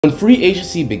When free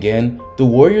agency began, the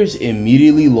Warriors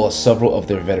immediately lost several of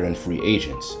their veteran free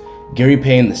agents. Gary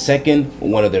Payton II,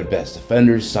 one of their best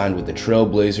defenders, signed with the Trail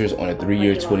Blazers on a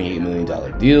 3-year $28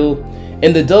 million deal,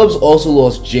 and the Dubs also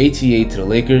lost JTA to the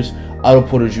Lakers, Otto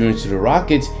Porter Jr. to the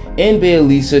Rockets, and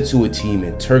Bjelica to a team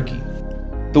in Turkey.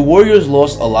 The Warriors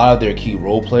lost a lot of their key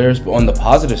role players, but on the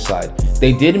positive side,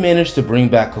 they did manage to bring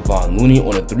back Kevon Looney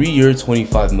on a 3-year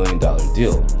 $25 million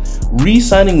deal.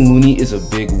 Re-signing Looney is a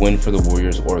big win for the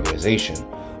Warriors organization.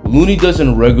 Looney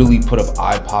doesn't regularly put up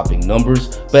eye-popping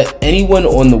numbers, but anyone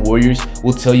on the Warriors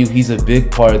will tell you he's a big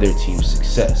part of their team's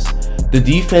success. The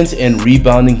defense and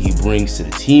rebounding he brings to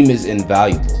the team is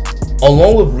invaluable.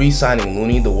 Along with re-signing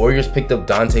Looney, the Warriors picked up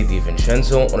Donte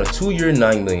DiVincenzo on a 2-year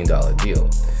 $9 million deal.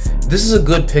 This is a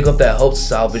good pickup that helps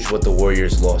salvage what the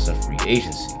Warriors lost in free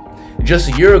agency. Just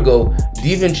a year ago,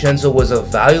 DiVincenzo was a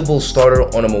valuable starter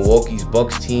on a Milwaukee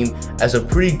Bucks team as a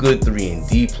pretty good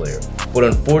 3-and-D player, but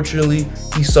unfortunately,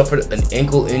 he suffered an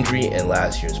ankle injury in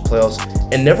last year's playoffs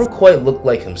and never quite looked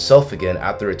like himself again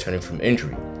after returning from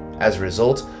injury. As a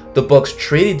result, the Bucks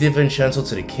traded DiVincenzo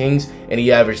to the Kings, and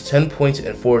he averaged 10 points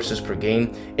and 4 assists per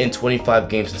game in 25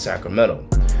 games in Sacramento.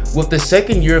 With the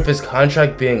second year of his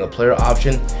contract being a player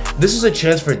option, this is a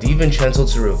chance for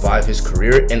DiVincenzo to revive his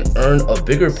career and earn a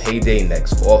bigger payday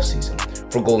next offseason.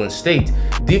 For Golden State,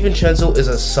 DiVincenzo is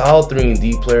a solid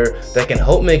 3-and-D player that can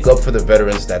help make up for the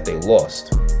veterans that they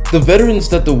lost. The veterans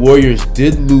that the Warriors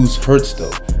did lose hurts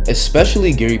though,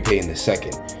 especially Gary Payton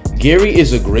II. Gary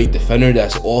is a great defender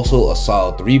that's also a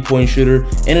solid 3-point shooter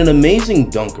and an amazing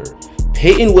dunker.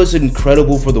 Payton was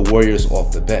incredible for the Warriors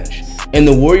off the bench, and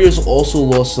the Warriors also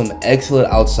lost some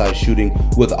excellent outside shooting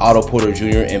with Otto Porter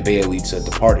Jr. and Bjelica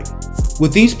departing.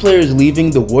 With these players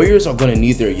leaving, the Warriors are going to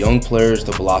need their young players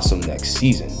to blossom next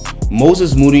season.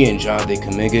 Moses Moody and Jonathan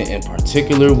Kuminga in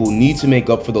particular will need to make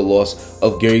up for the loss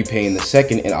of Gary Payton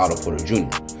II and Otto Porter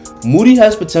Jr. Moody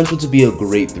has potential to be a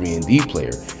great 3-and-D player.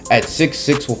 At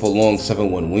 6'6" with a long 7'1"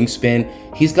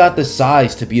 wingspan, he's got the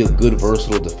size to be a good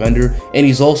versatile defender, and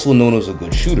he's also known as a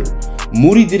good shooter.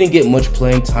 Moody didn't get much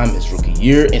playing time his rookie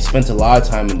year and spent a lot of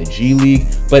time in the G League,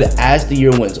 but as the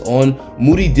year went on,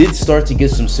 Moody did start to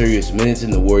get some serious minutes in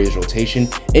the Warriors rotation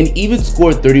and even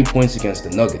scored 30 points against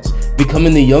the Nuggets,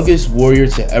 becoming the youngest Warrior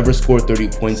to ever score 30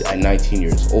 points at 19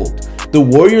 years old. The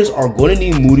Warriors are going to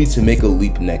need Moody to make a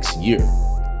leap next year.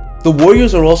 The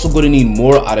Warriors are also going to need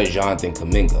more out of Jonathan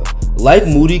Kuminga. Like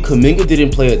Moody, Kuminga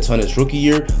didn't play a ton his rookie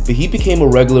year, but he became a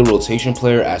regular rotation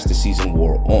player as the season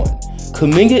wore on.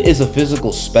 Kuminga is a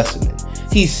physical specimen.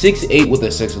 He's 6'8" with a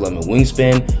 6'11"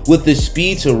 wingspan, with the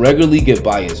speed to regularly get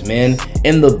by his man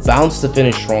and the bounce to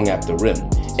finish strong at the rim.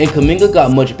 And Kuminga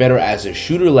got much better as a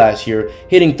shooter last year,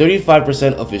 hitting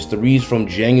 35% of his threes from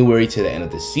January to the end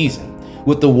of the season.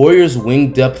 With the Warriors'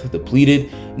 wing depth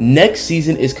depleted, next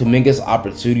season is Kuminga's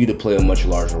opportunity to play a much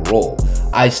larger role.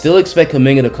 I still expect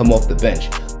Kuminga to come off the bench,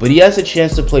 but he has a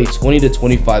chance to play 20 to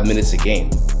 25 minutes a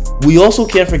game. We also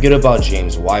can't forget about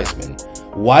James Wiseman.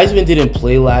 Wiseman didn't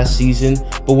play last season,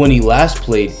 but when he last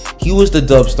played, he was the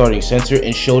Dubs starting center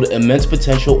and showed immense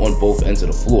potential on both ends of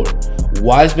the floor.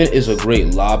 Wiseman is a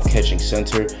great lob-catching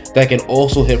center that can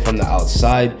also hit from the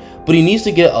outside, but he needs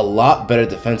to get a lot better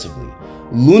defensively.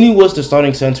 Looney was the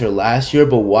starting center last year,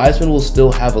 but Wiseman will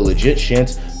still have a legit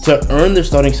chance to earn the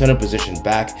starting center position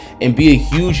back and be a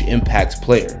huge impact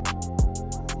player.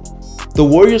 The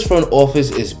Warriors front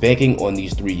office is banking on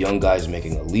these 3 young guys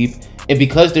making a leap, and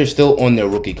because they're still on their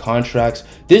rookie contracts,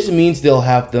 this means they'll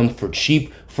have them for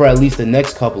cheap for at least the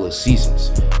next couple of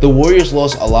seasons. The Warriors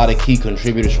lost a lot of key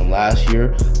contributors from last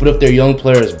year, but if their young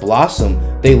players blossom,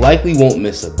 they likely won't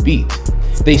miss a beat.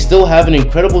 They still have an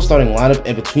incredible starting lineup,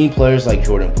 and between players like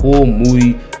Jordan Poole,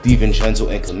 Moody, DiVincenzo,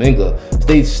 and Kuminga,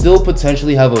 they still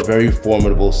potentially have a very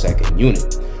formidable second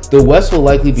unit. The West will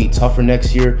likely be tougher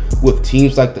next year, with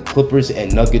teams like the Clippers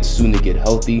and Nuggets soon to get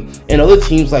healthy, and other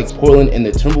teams like Portland and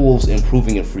the Timberwolves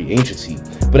improving in free agency.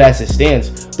 But as it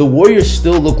stands, the Warriors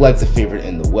still look like the favorite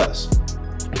in the West.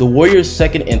 The Warriors'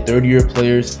 second and third year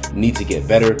players need to get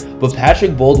better, but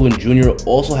Patrick Baldwin Jr.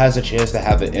 also has a chance to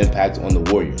have an impact on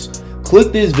the Warriors.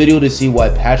 Click this video to see why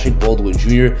Patrick Baldwin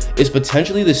Jr. is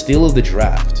potentially the steal of the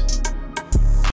draft.